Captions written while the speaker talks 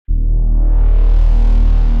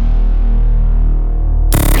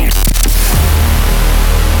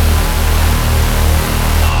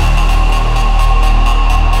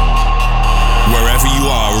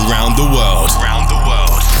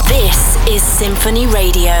SINPHONY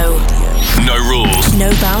Radio. No rules.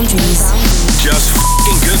 No boundaries. Just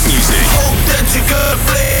f***ing good music. Hope that you could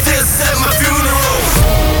play this at my funeral.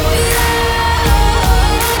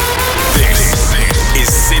 This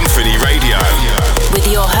is SINPHONY Radio. With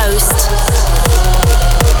your host,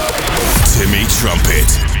 Timmy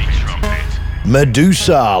Trumpet.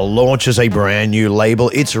 Medusa launches a brand new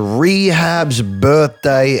label. It's R3HAB's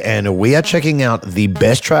birthday, and we are checking out the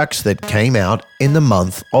best tracks that came out in the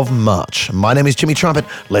month of March. My name is Timmy Trumpet.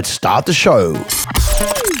 Let's start the show.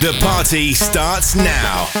 The party starts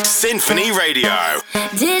now. SINPHONY Radio.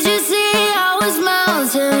 Did you see I was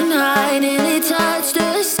mountain high, nearly touched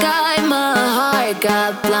the sky? My heart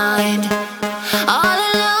got blind. All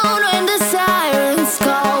alone when the sirens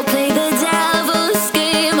call, play the devil's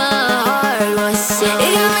game. My heart was sick.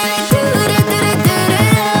 It got me like do-do-do-do-do-do.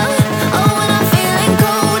 Oh, when I'm feeling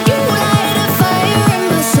cold, you light a fire in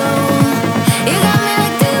my soul. You got me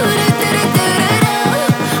like do-do-do-do-do-do.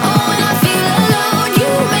 Oh, when I feel alone, you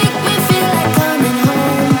make me feel like coming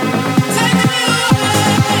home. Take me away.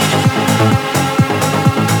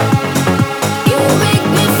 You make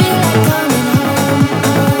me feel like coming home.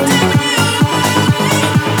 Take me away.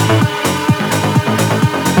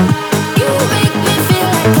 You make me feel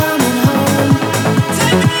like coming home.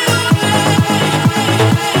 Take me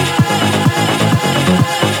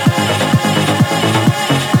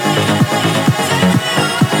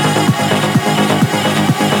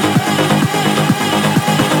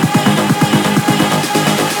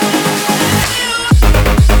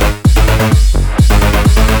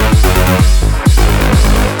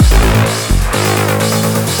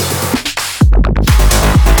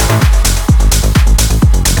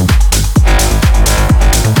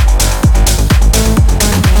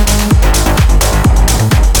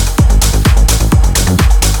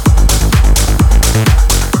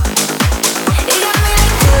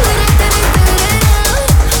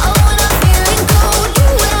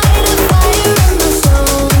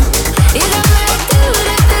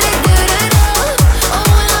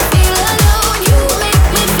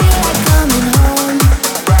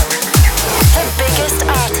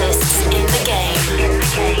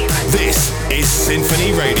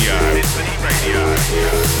SINPHONY Radio.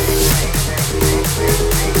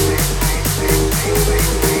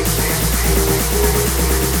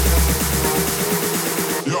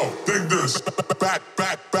 Yo, dig this.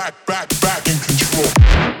 Back in control.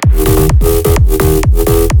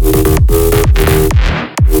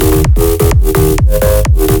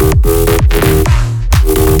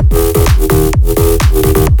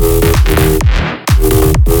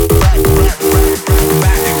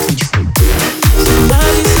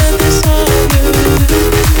 Somebody said this on you.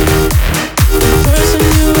 The person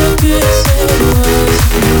you were kissing was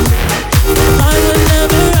you. I would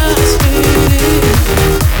never ask me.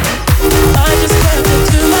 I just kept it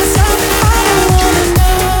to myself. I don't wanna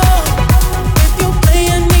know if you're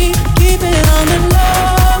playing me. Keep it on the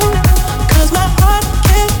low, 'cause my heart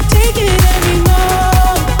can't take it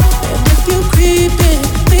anymore. And if you creep it,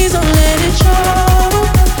 please don't let it show.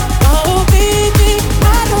 Oh baby,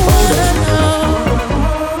 I don't wanna know.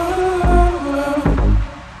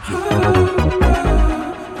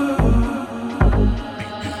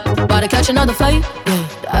 About to catch another fight, yeah.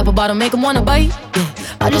 The apple bottom make him wanna bite, yeah.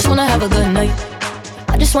 I just wanna have a good night.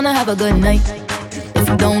 I just wanna have a good night. If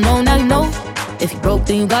you don't know, now you know. If you broke,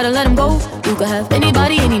 then you gotta let him go. You could have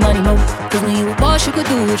anybody, any money, no. 'Cause when you a boss, you could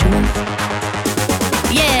do what you want.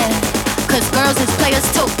 Yeah, 'cause girls is players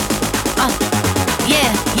too.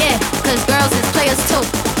 Yeah, 'cause girls is players too.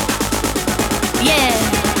 Yeah,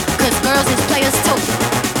 'cause girls is players too.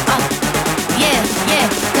 Yeah,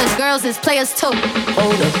 'cause girls is players too.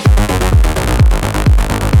 Hold up.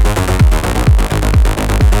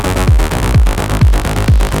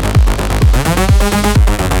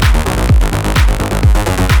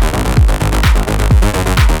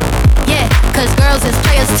 Yeah, 'cause girls is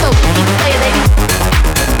players too. Keep it playing, baby.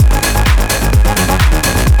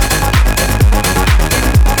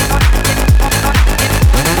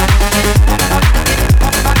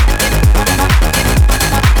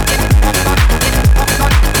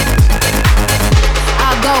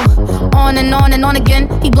 On and on again.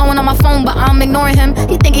 He blowing on my phone, but I'm ignoring him.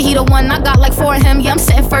 He thinking he the one, I got like 4 of him. Yeah, I'm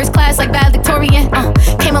sitting first class like valedictorian.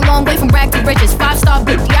 Came a long way from rag to riches. 5-star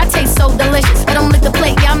bitch, yeah, I taste so delicious. Let him lick the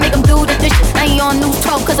plate, yeah, I make him do the dishes. Now he on news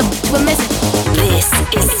 12 'cause a bitch we're missing. this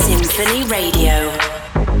is SINPHONY Radio.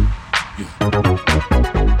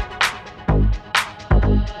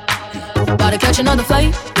 About to catch another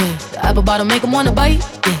fight, yeah. The apple bottom make him wanna bite,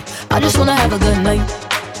 yeah. I just wanna have a good night.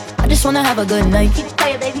 I just wanna have a good night. Keep it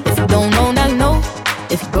playing, baby. If you don't know, now you know.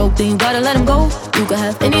 If you broke, then you gotta let him go. You could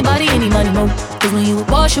have anybody, any money, mo. Cause when you a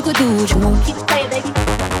boss, you could do what you want. Keep it playing, baby.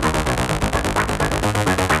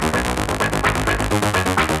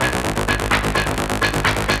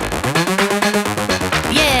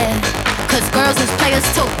 Yeah, cause girls is players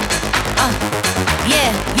too.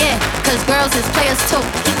 Yeah, cause girls is players too.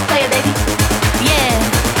 Keep it playing, baby. Yeah,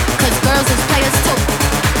 cause girls is players too.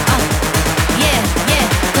 Yeah,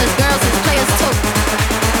 cause girls is players too.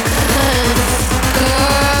 Cause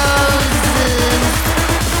girls is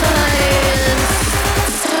players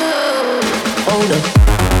too. Hold up.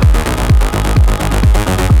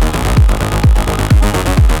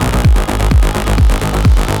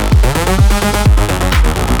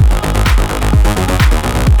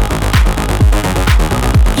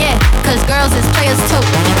 Cause girls is players too.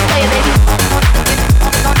 Keep it playing, baby.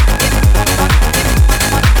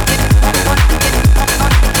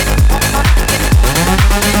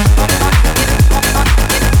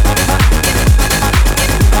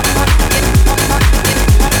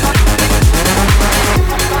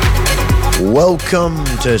 Welcome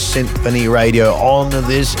to Symphony Radio. On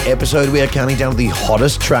this episode, we are counting down the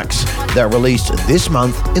hottest tracks that released this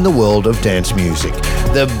month in the world of dance music.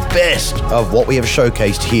 The best of what we have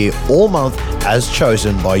showcased here all month as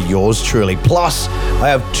chosen by yours truly. Plus, I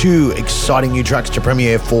have two exciting new tracks to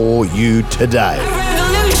premiere for you today.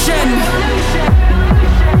 Revolution.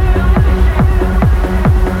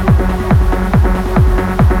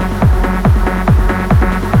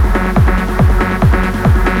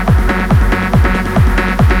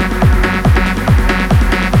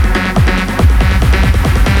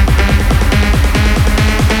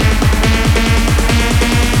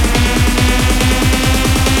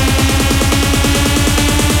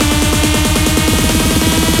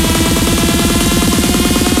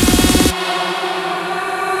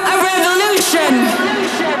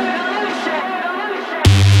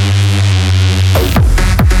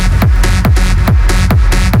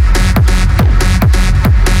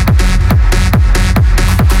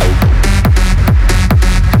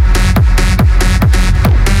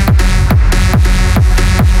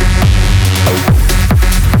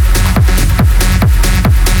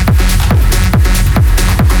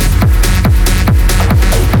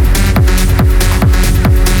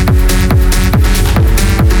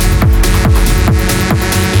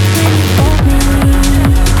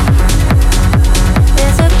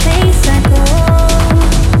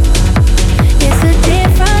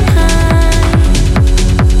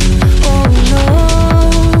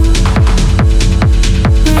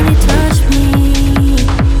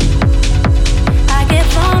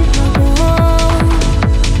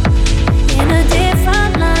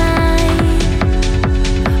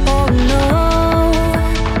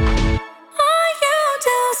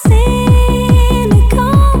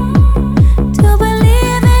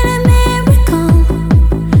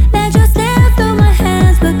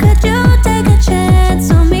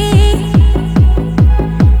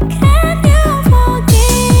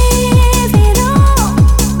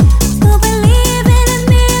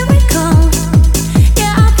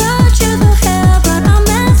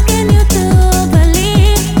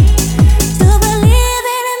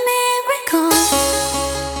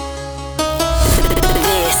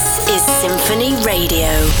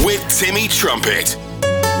 with Timmy Trumpet.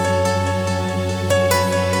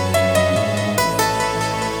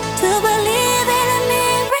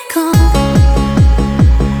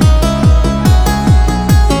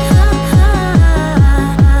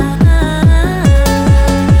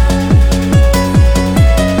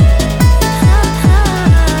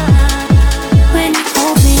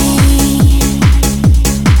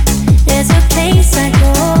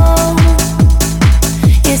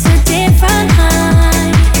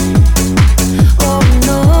 Oh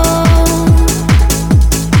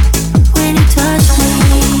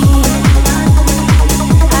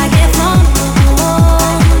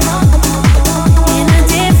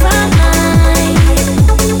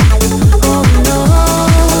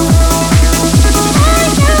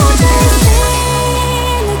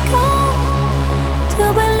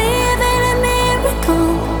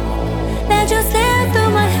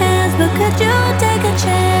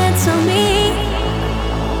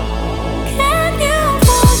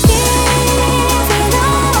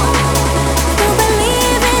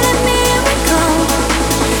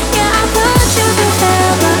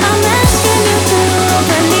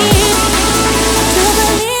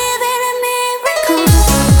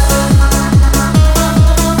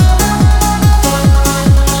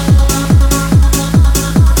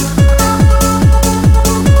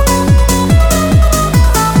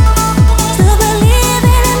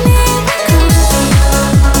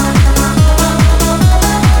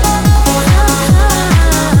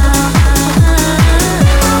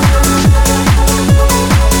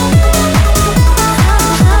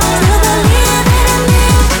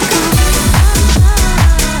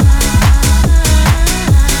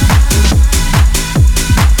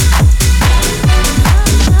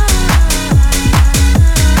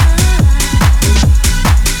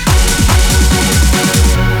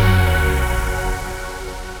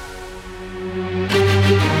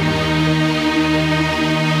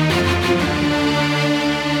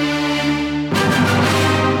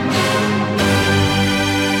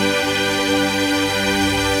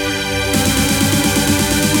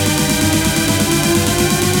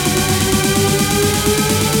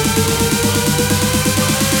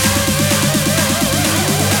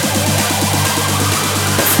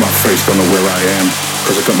don't know where I am,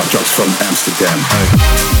 cause I got my drugs from Amsterdam.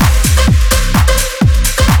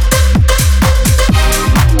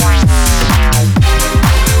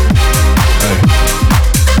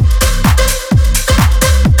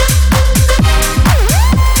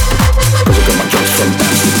 Cause I got my drugs from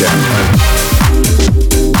Amsterdam.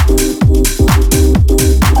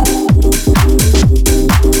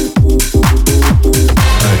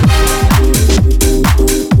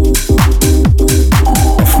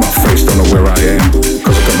 Where I am,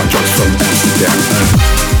 cause I got my drugs from Amsterdam.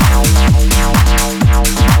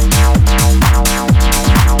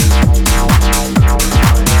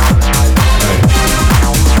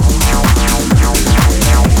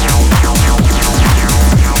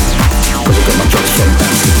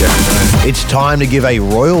 It's time to give a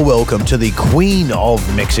royal welcome to the Queen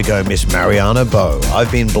of Mexico, Miss Mariana BO.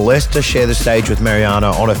 I've been blessed to share the stage with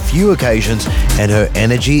Mariana on a few occasions, and her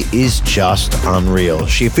energy is just unreal.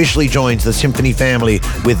 She officially joins the SINPHONY family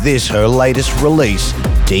with this, her latest release,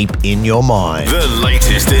 Deep in Your Mind. The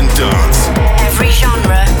latest in dance. Every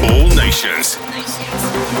genre. All nations.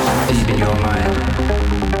 Deep in your mind,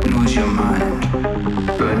 lose your mind,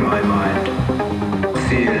 burn my mind,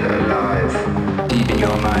 feel alive. Deep in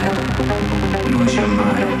your mind, lose your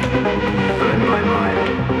mind, burn my mind,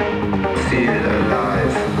 feel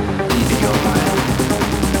alive. Deep in your mind,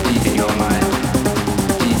 deep in your mind,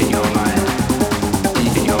 deep in your mind,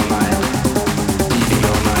 deep in your mind, deep in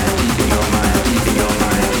your mind, deep in your mind, deep in your mind, deep in your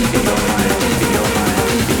mind, deep in your mind,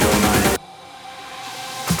 deep in your mind.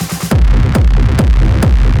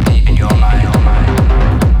 Deep in your mind, your mind.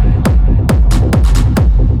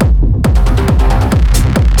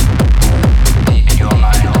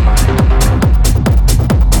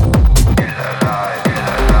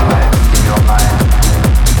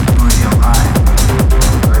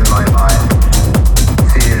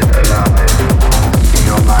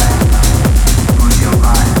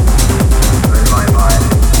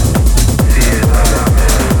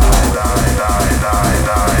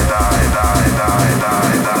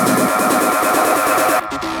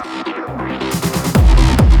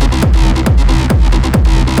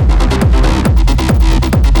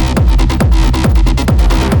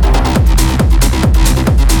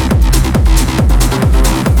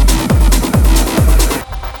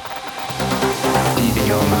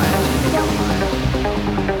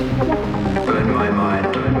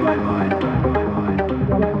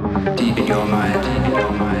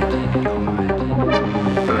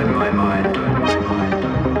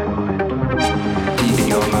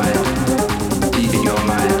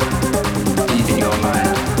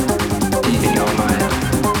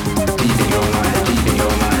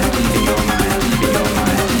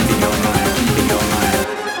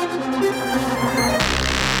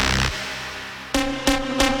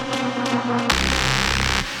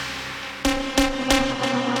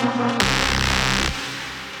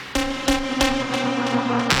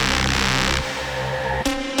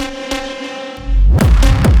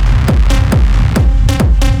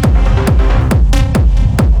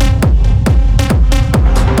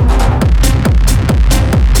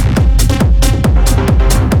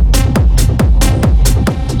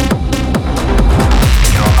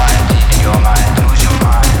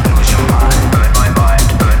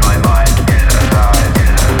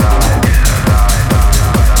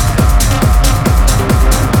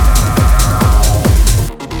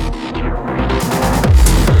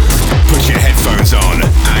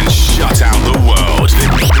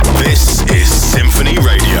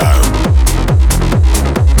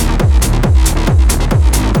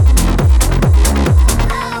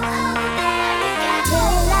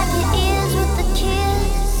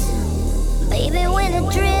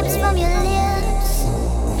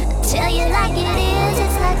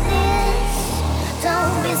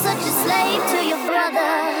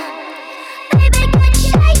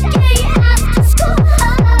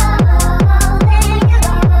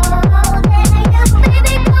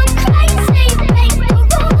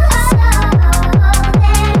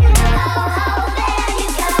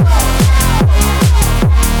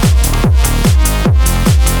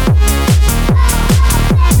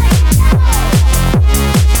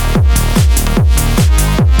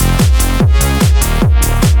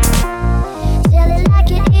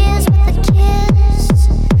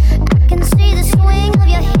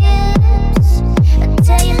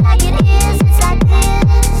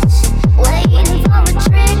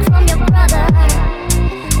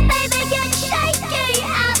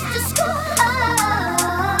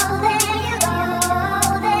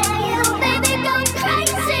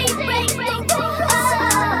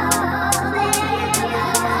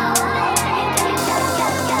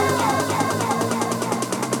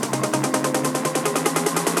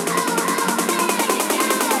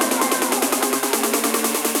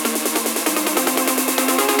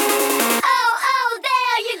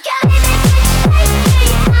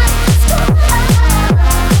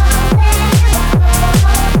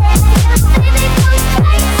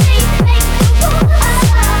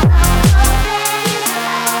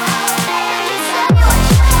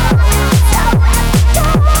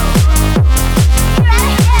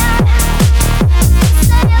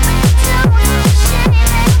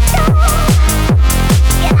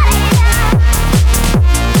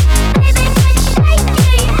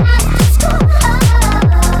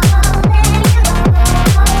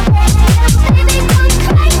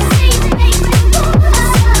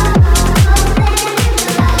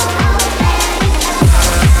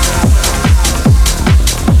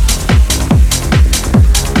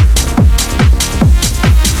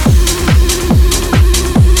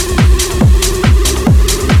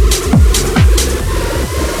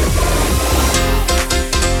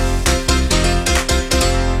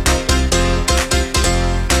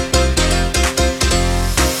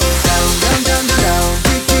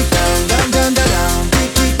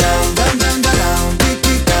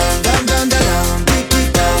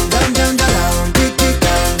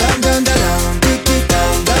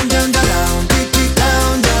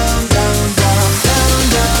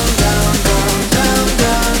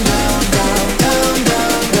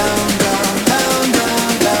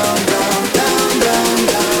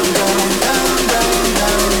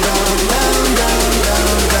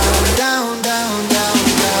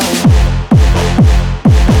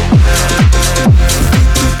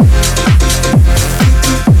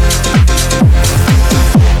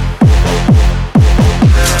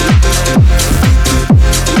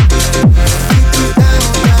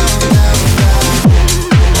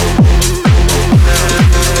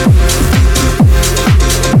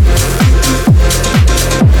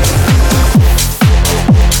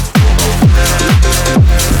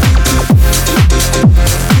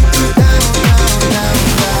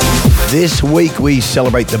 This week we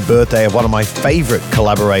celebrate the birthday of one of my favorite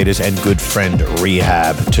collaborators and good friend,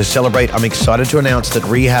 R3HAB. To celebrate, I'm excited to announce that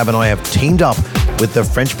R3HAB and I have teamed up with the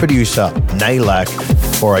French producer Naylak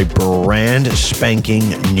for a brand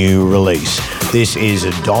spanking new release. This is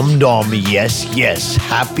Dom Dom, yes, yes.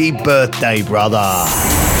 Happy birthday, brother.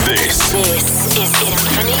 This is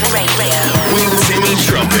Symphony Radio. with Timmy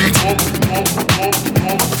Trumpet.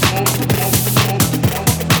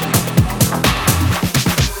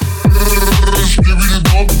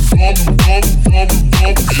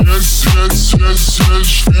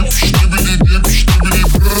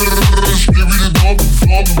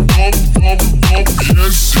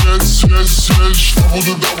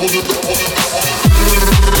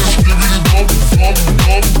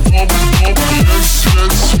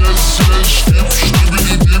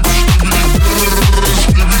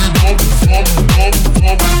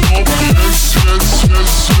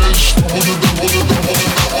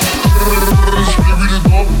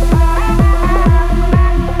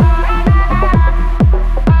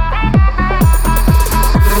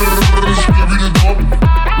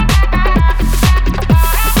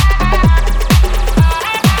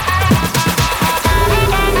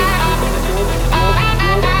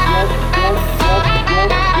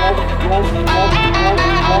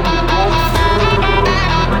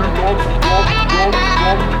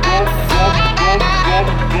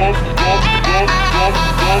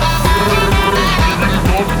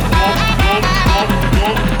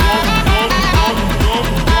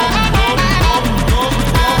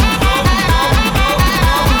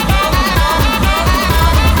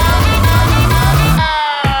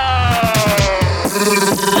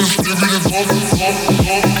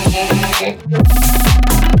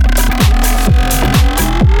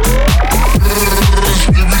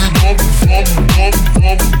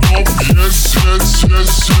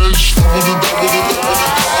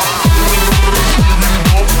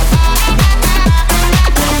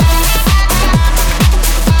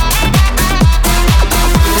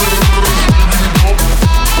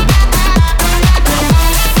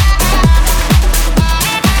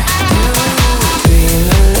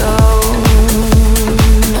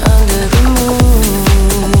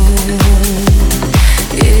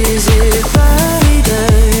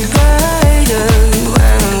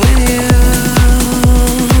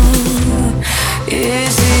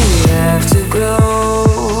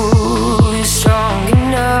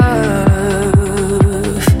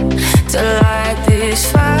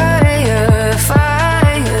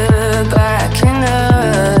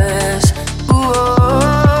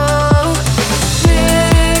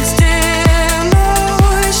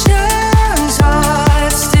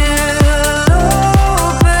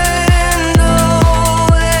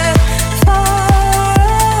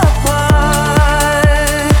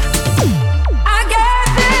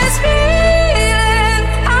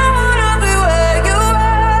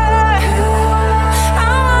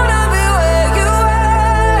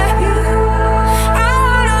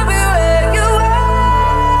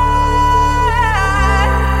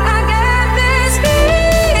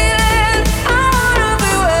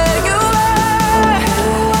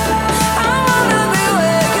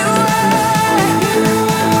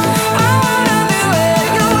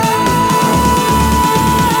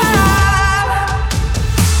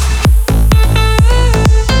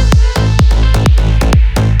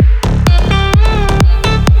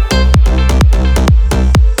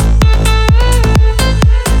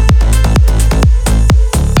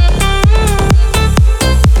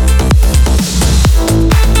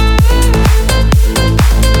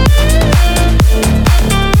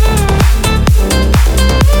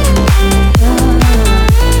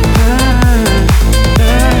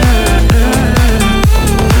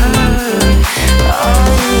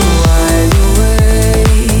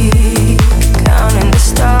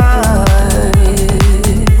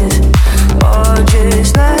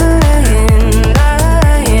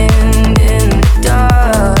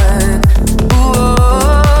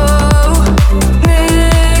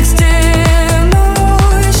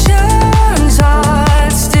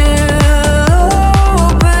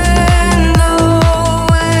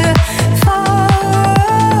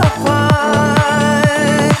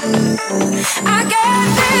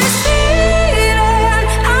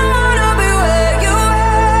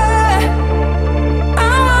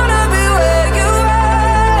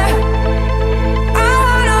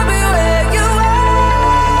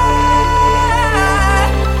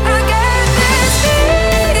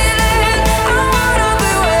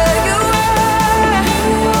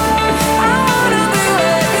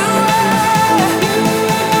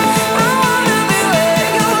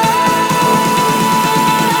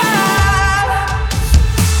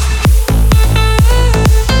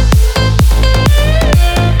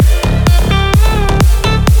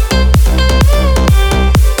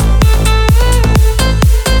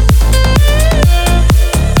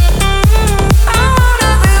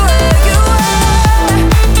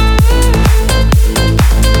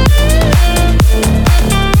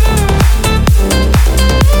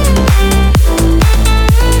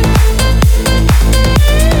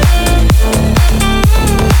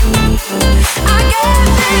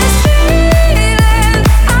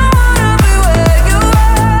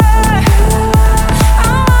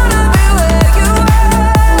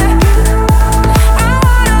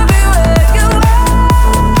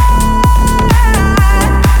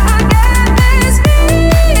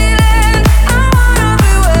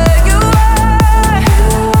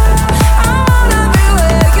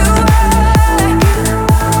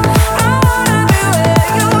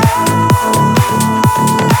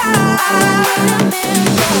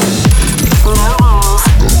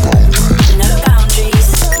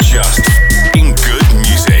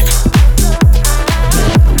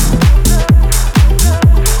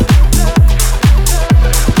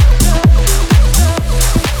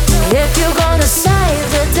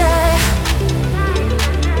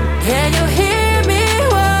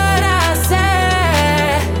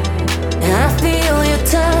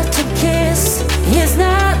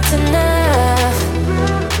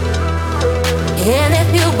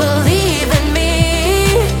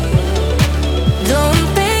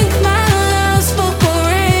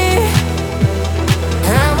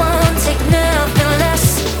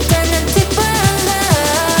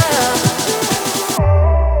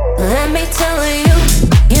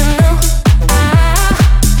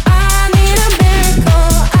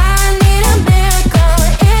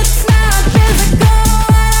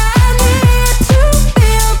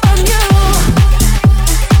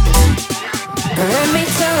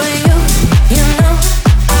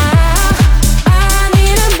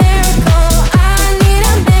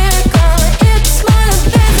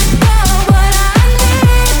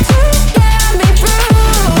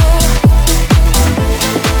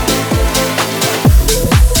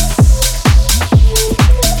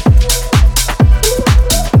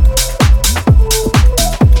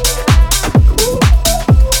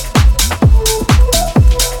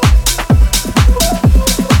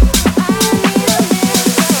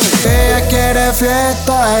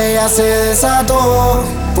 fiesta, ella se desató.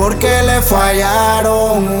 Porque le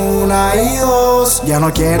fallaron una y dos. Ya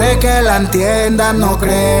no quiere que la entiendan, no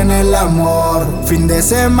cree en el amor. Fin de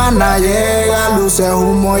semana llega, luces,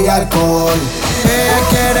 humo y alcohol. Ella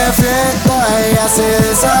quiere fiesta, ella se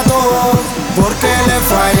desató. Porque le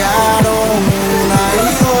fallaron una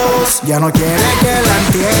y dos. Ya no quiere que la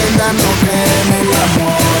entiendan, no cree en el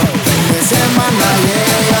amor. Fin de semana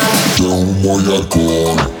llega, humo y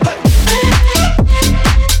alcohol.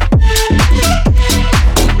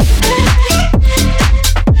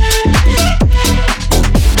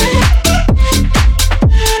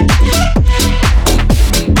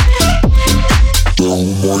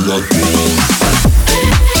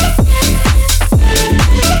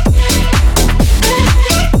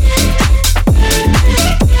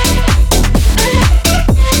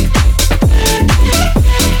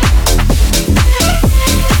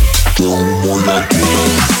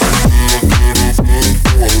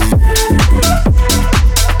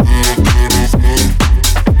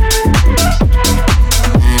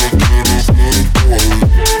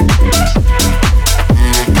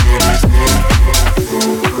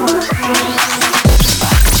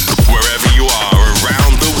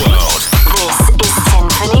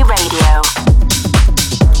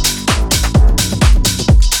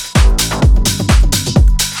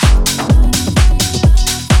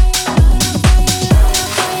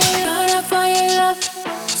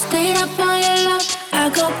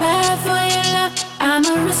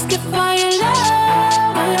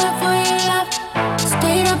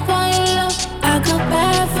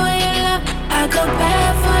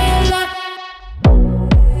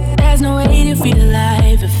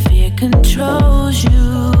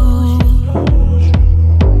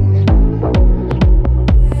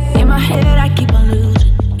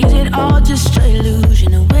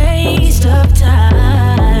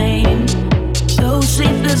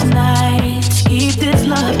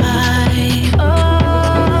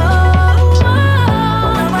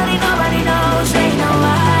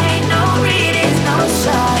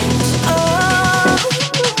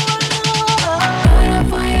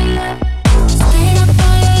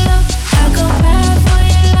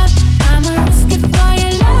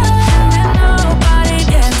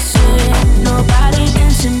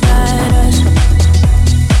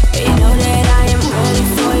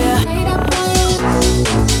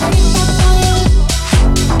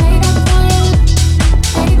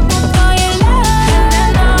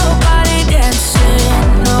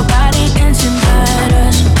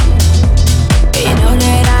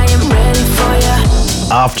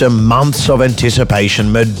 After months of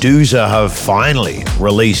anticipation, Medusa have finally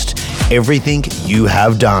released Everything You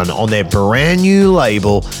Have Done on their brand new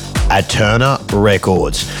label at Turner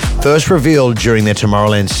Records. First revealed during their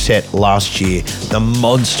Tomorrowland set last year, the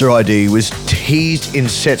monster ID was teased in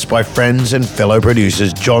sets by friends and fellow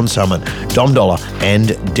producers John Summon, Dom Dollar, and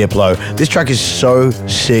Diplo. This track is so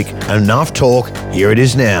sick. Enough talk, here it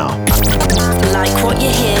is now. Like what you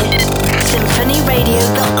hear?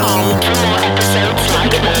 SINPHONYRadio.com for more episodes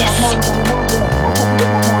like this.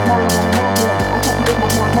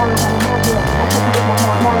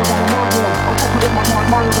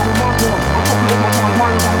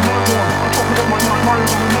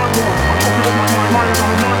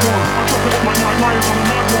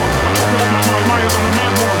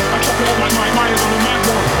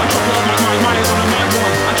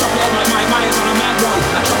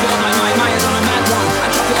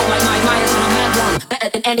 Better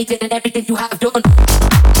than anything and everything you have done.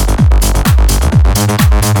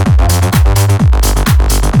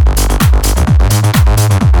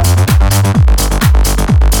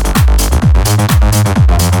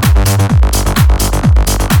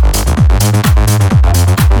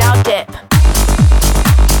 Now dip.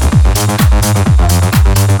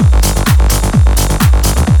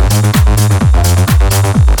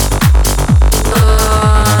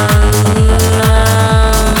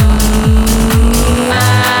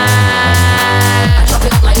 Drop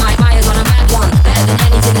it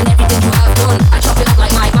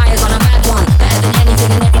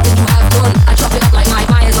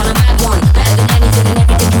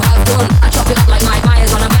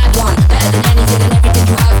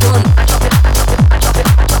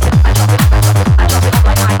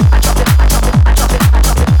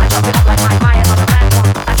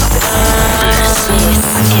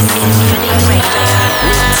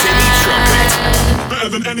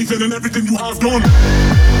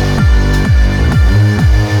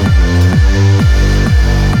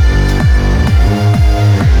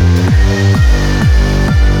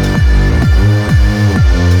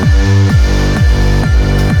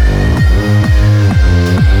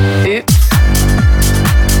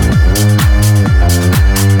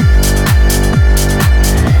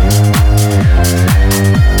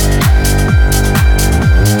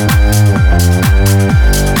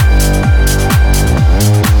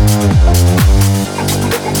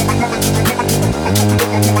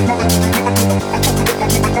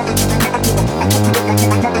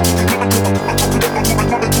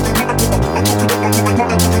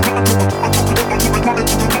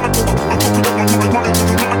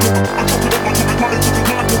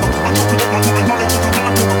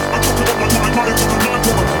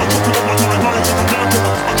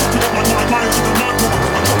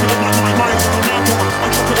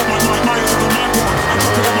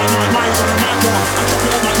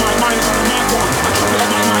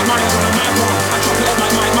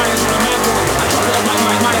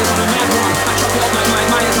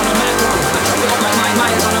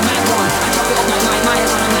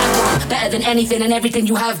anything and everything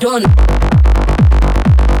you have done.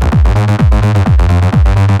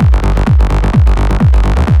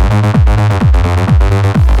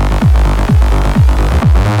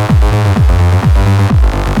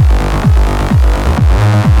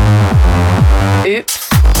 Oops.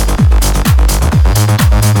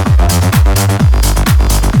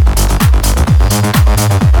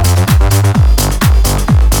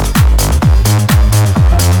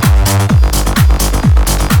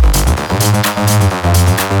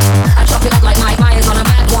 I chop it up like Mike Myers on a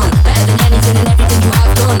bad one. Better than anything and everything you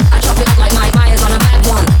have done. I chop it up like Mike Myers on a bad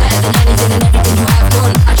one. Better than anything and everything you have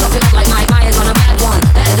done. I chop it up like Mike Myers on a bad one.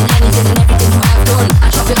 Better than anything and everything you have done. I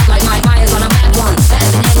chop it up like Mike Myers on a bad one.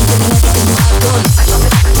 Better than anything and everything you have done. I chop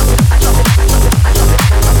it, I chop it, I chop it, I chop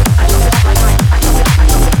it, I chop it,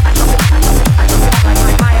 I chop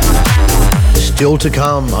it like Mike. Still to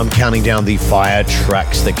come, I'm counting down the fire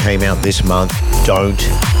tracks that came out this month. Don't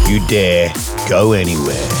you dare go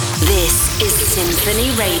anywhere. This is Symphony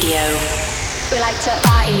Radio. We like to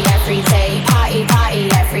party every day, party, party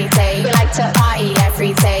every day. We like to party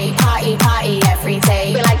every day, party, party every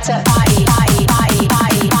day. We like to party, party, party,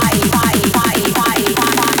 party, party, party, party, party,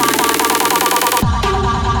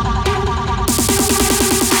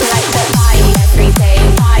 We like to party every day,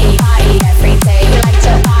 party, party every day. We like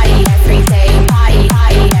to party every day, party,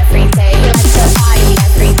 party every day. We like to party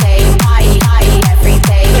every day, party, party every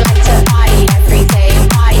day. We like to party every day,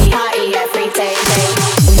 party, party every day.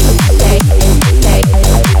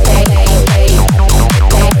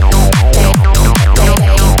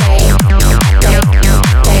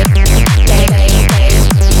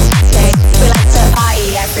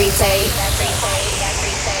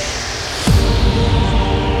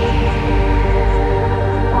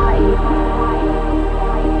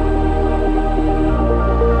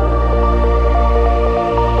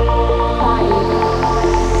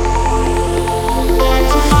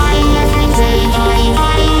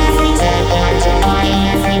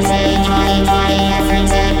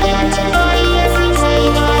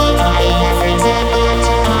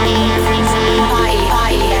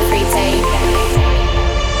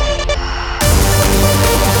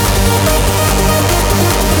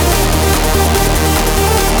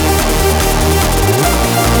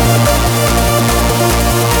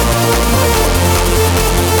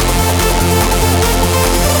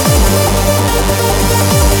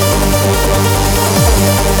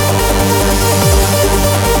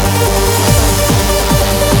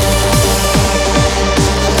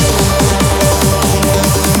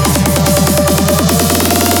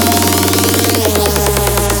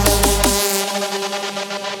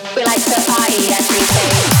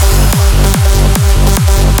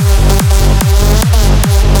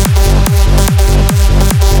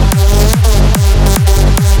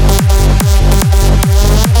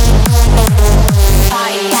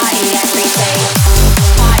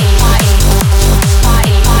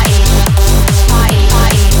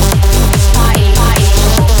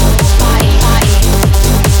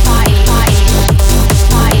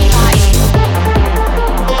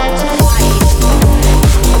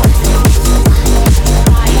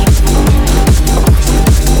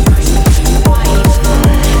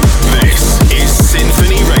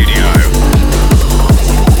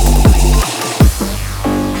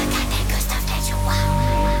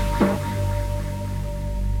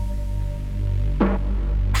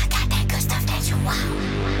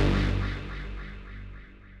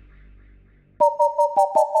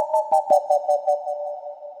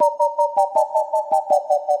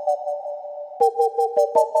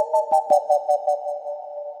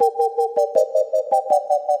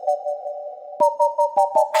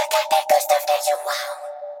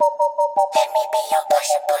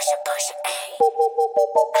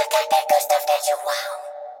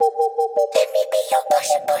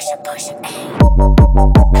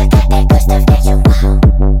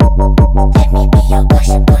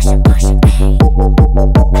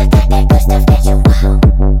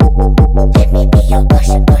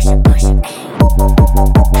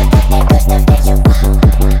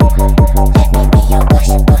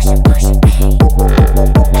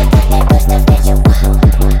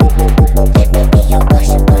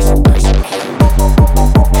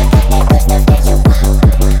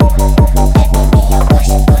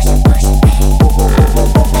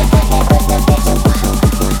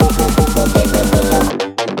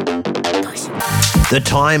 The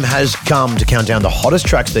time has come to count down the hottest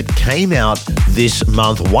tracks that came out this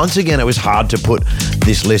month. Once again, it was hard to put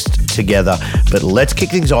this list together, but let's kick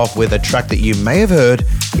things off with a track that you may have heard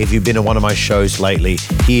if you've been to one of my shows lately.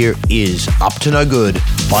 Here is Up to No Good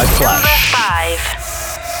by Flash. Number 5.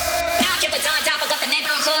 Now keep it on top, I got the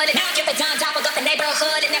neighborhood. Now keep it on top.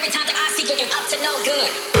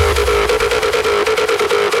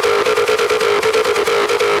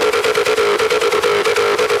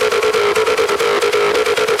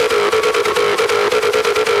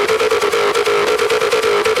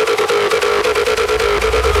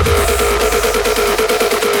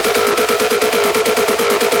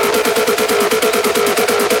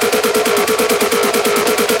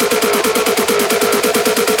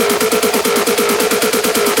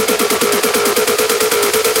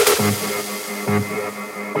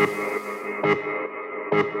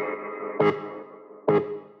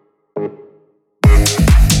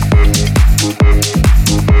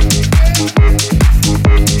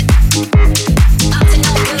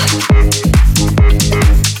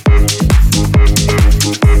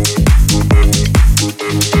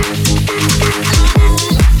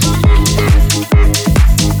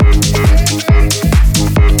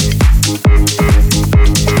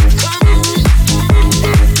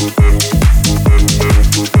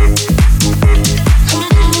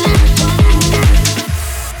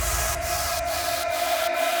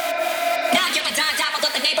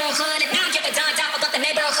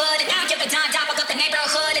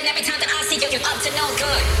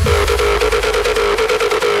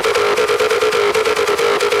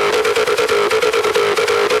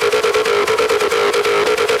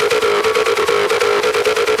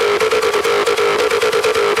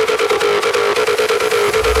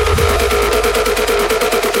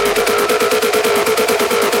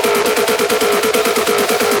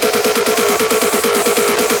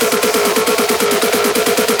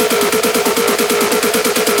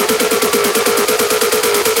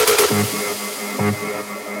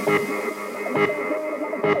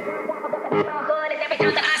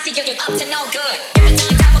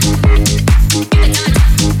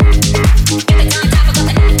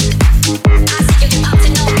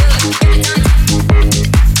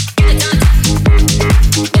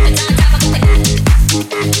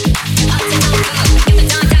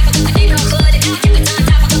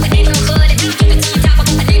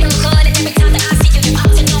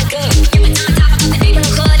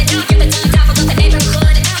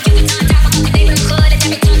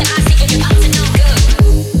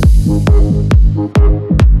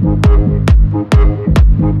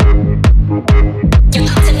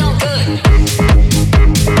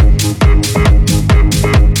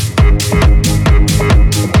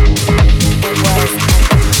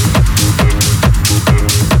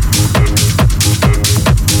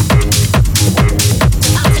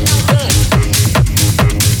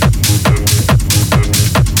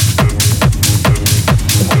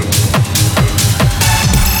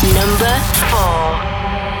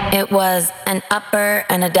 An upper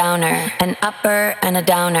and a downer, an upper and a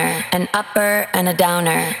downer, an upper and a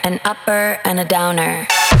downer, an upper and a downer.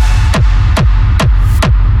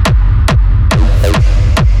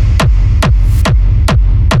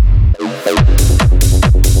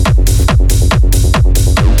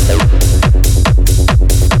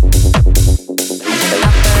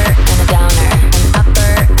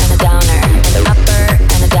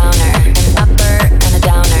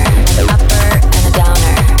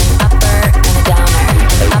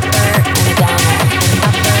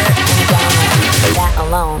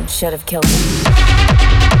 Should have killed him.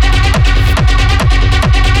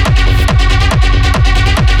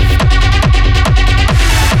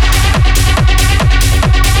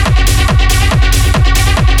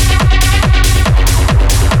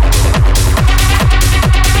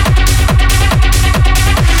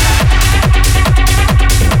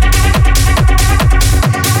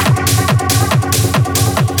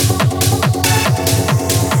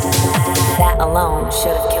 That alone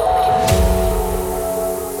should have killed him.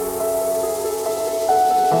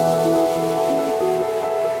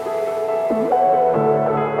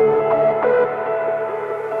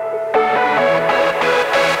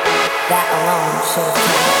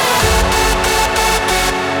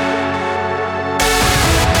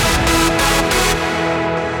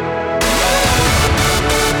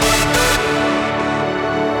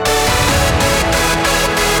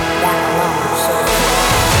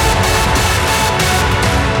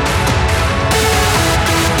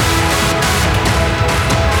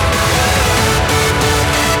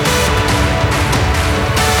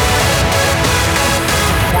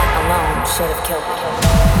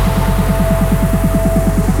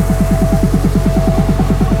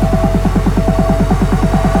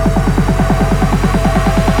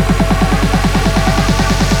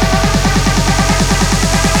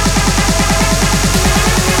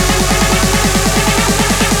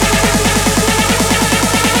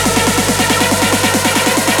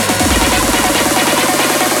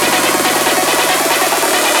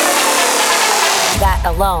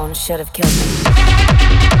 Alone should have killed me.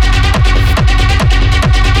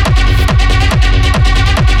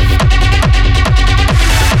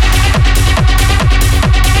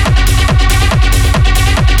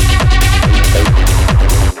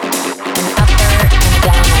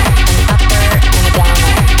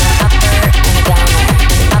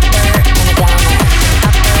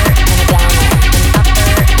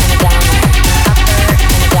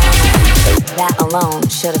 That alone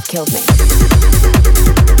should have killed me.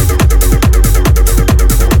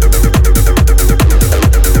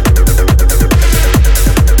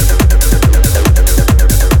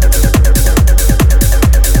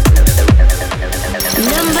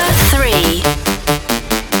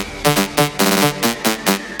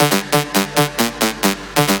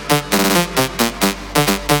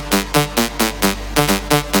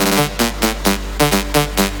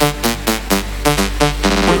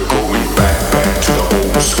 Back to the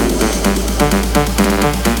old school.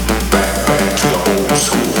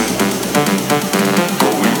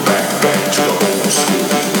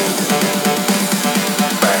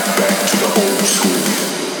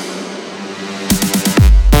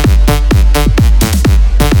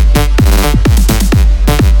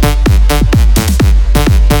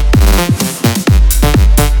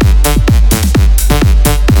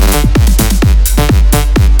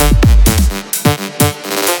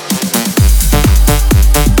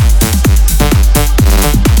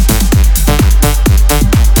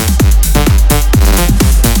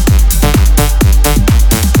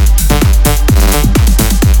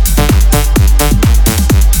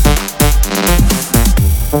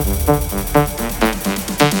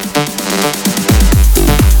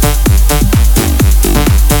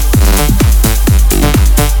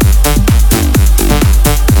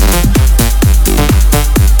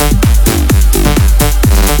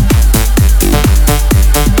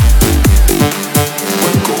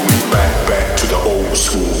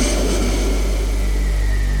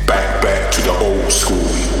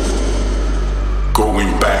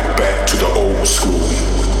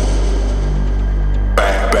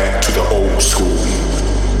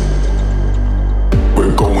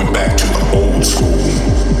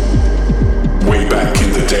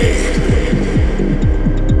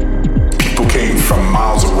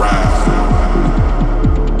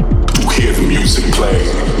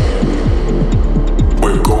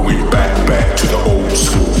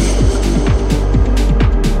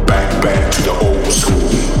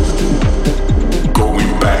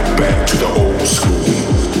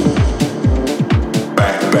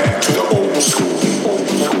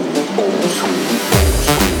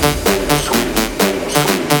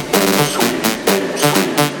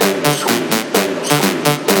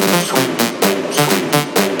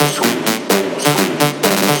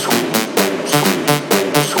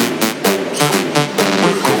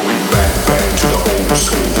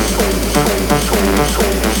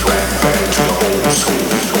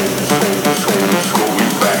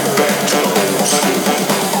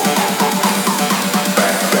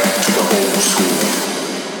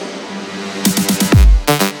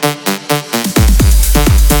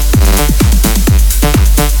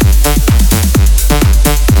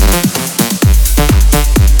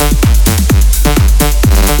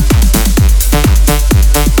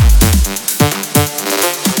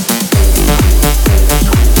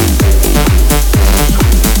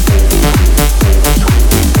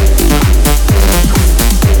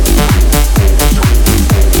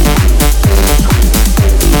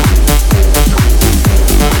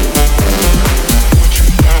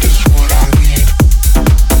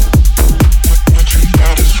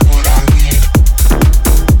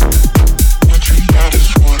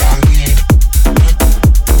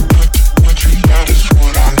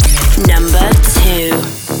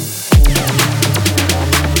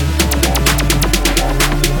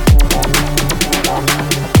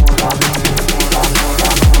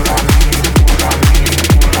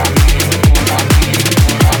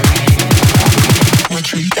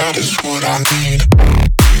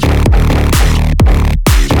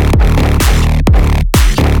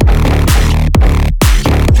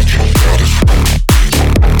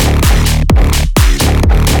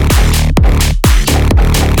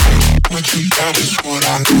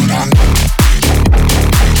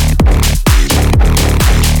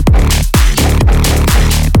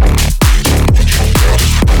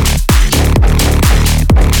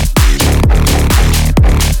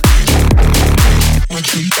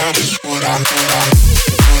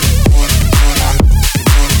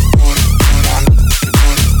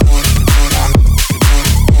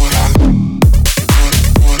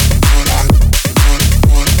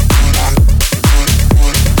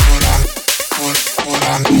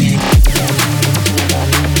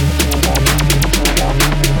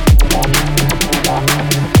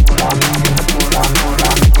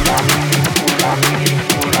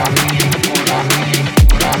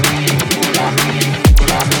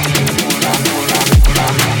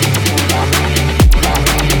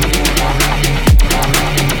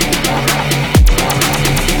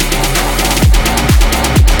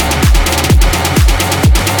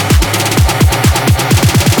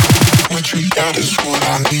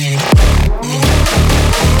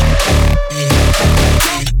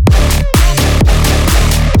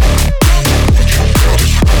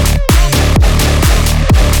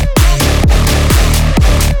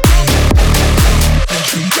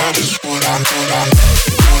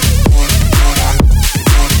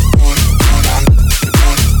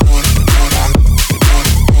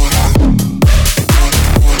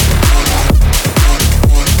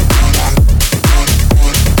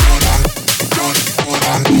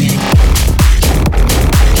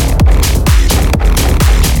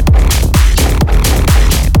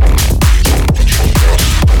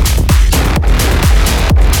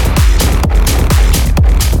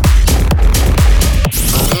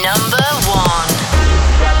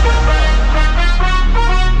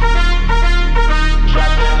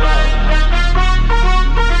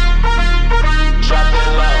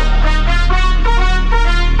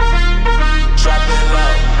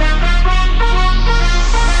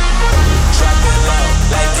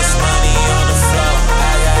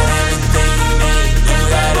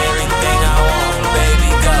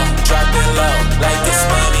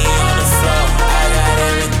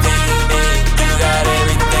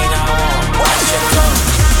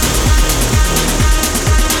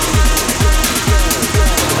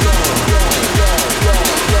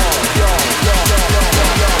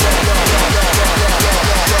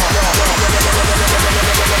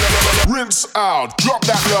 Out, drop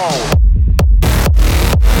that low.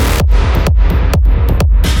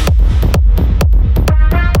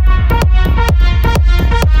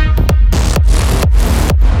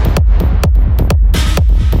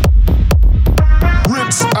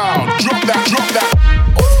 Rinse out, drop that, drop that.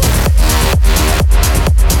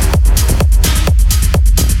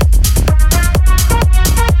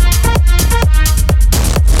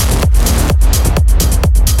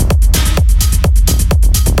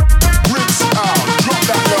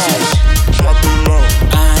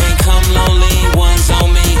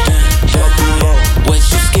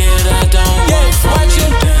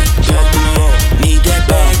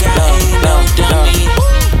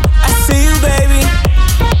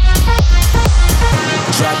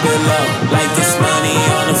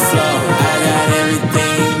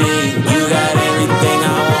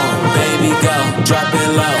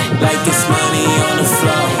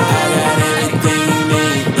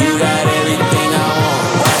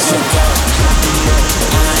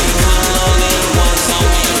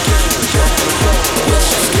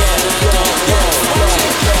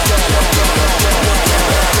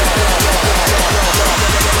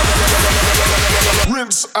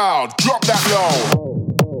 Out, drop that low.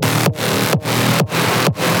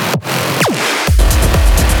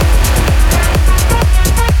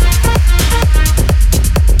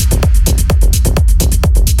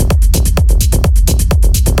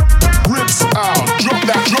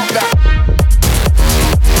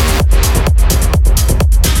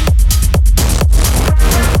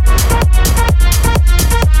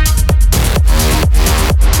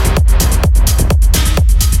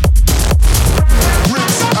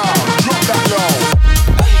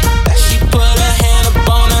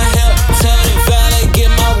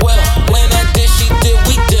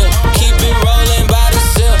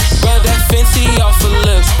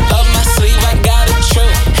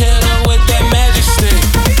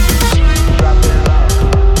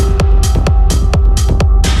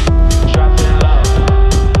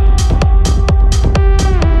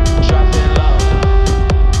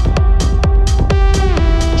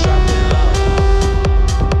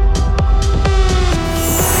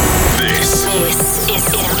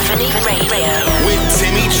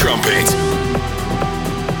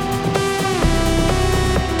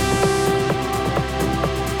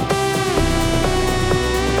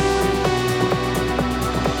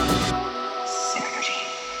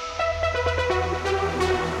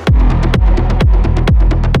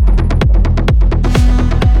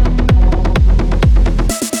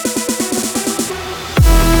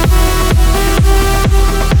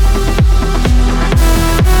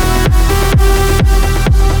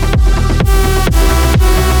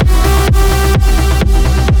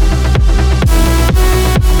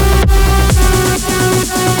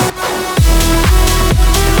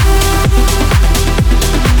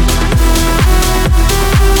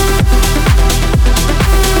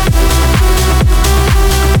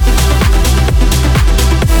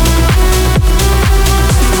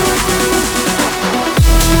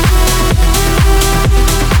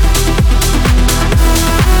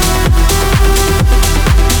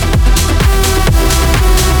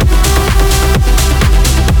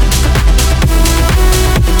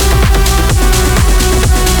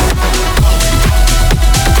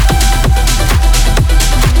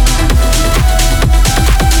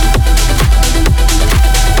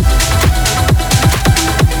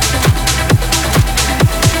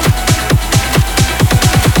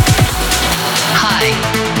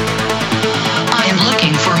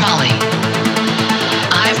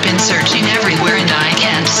 everywhere and I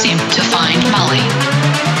can't seem to find Molly.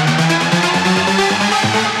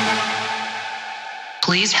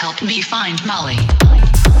 Please help me find Molly.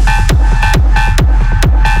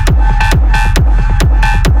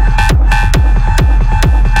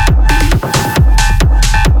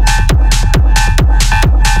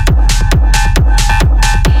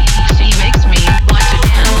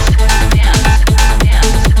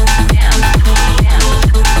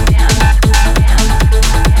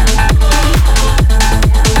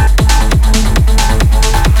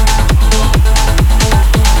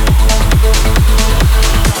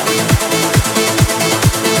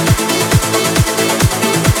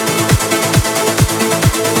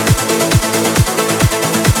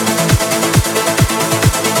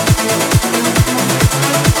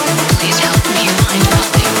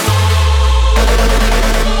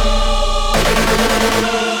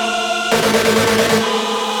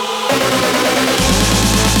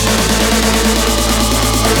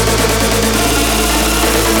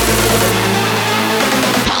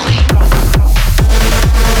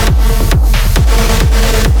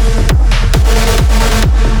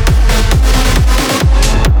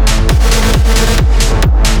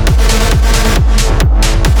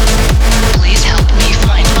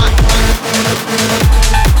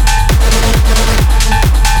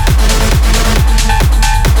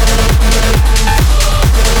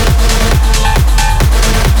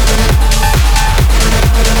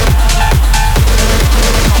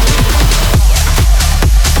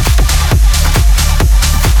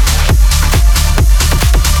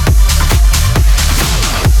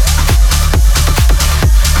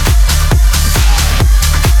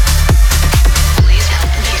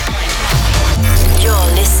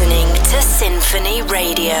 SINPHONY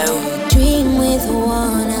Radio. Dream with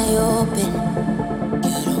one eye open.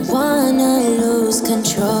 You don't wanna lose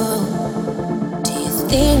control. Do you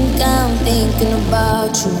think I'm thinking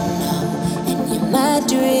about you now? And your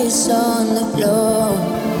mattress on the floor.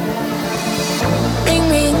 Ring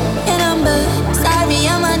ring, your number. Sorry,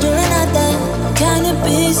 I'm under another. Kinda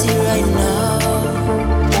busy right now.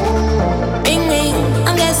 Ring ring,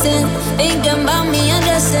 I'm guessing. Thinking about me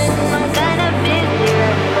undressing. I'm kinda busy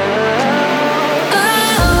right now.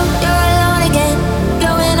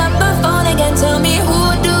 Tell me, who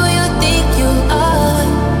do you think you are?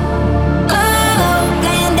 Oh,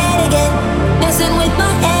 playing dead again, messing with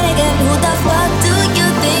my head again. Who the fuck do you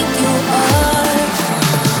think you are?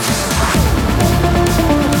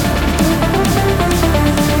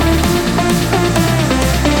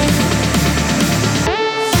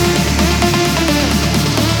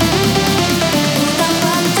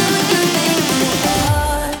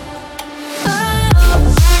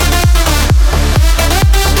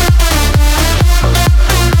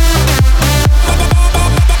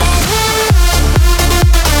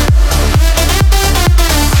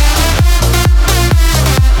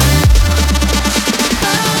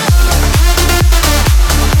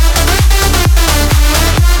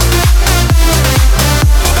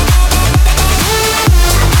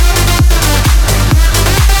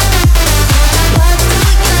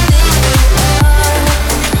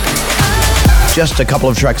 Just a couple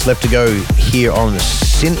of tracks left to go here on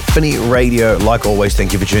SINPHONY Radio. Like always,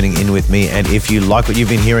 thank you for tuning in with me. And if you like what you've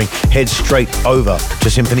been hearing, head straight over to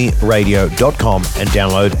symphonyradio.com and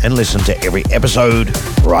download and listen to every episode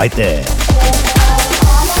right there.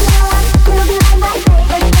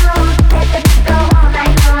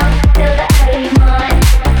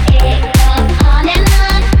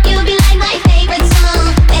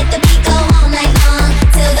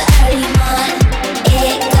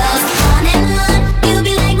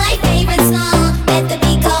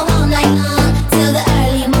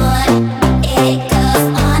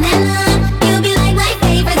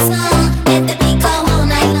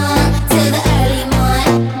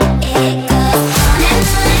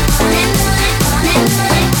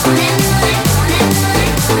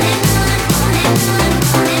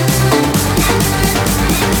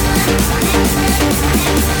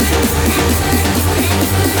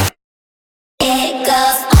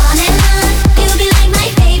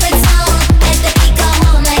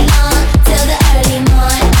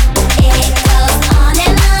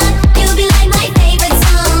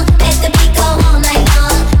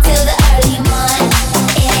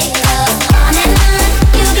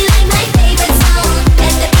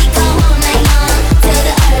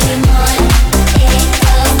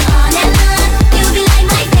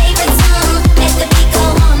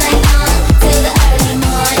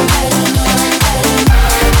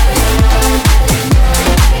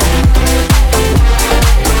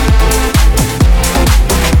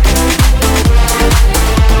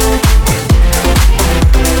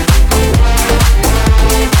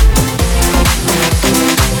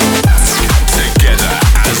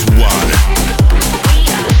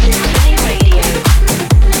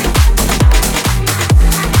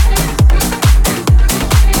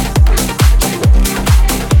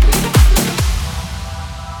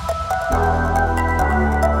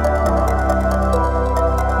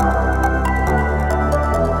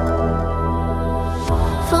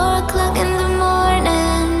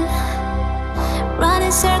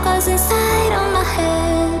 what goes inside of my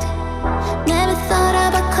head. Never thought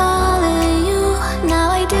about calling you. Now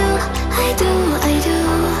I do, I do, I do.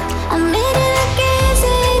 I made it look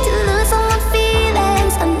easy to lose all my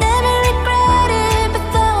feelings. I never regret it, but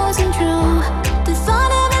that wasn't true. The thought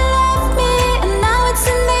never left me, and now it's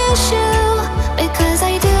an issue. Because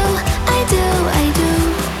I do, I do, I do.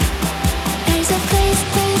 There's a place,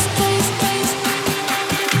 place, place, place.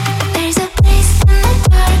 There's a place in my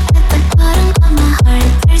dark at the bottom of my heart.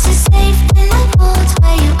 There's a safe in the vault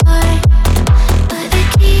where you are. Put the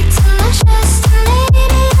key to my chest and maybe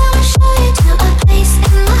I will show you to a place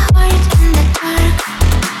in my heart in the dark.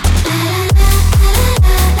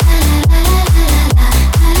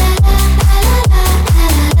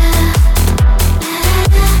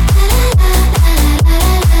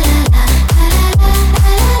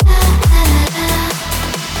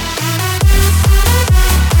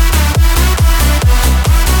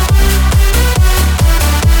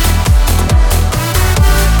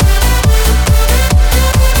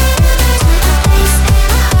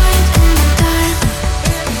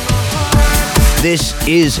 This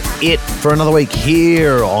is it for another week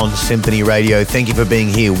here on Symphony Radio. Thank you for being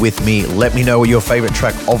here with me. Let me know what your favorite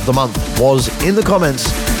track of the month was in the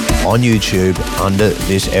comments on YouTube under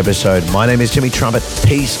this episode. My name is Timmy Trumpet.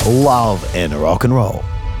 Peace, love, and rock and roll.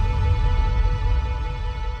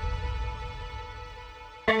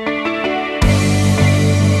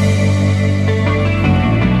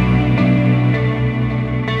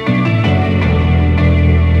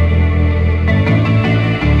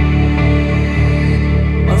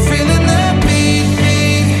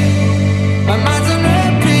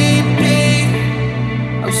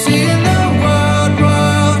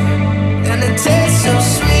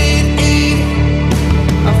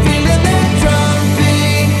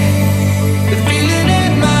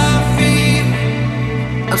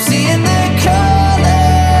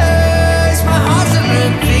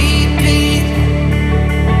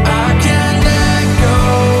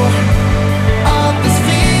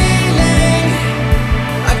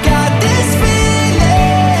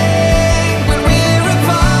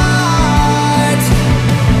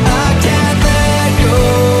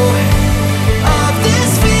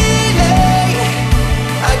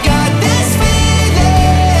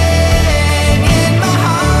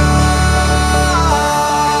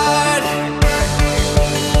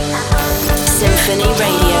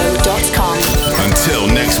 SymphonyRadio.com. Until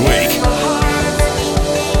next week.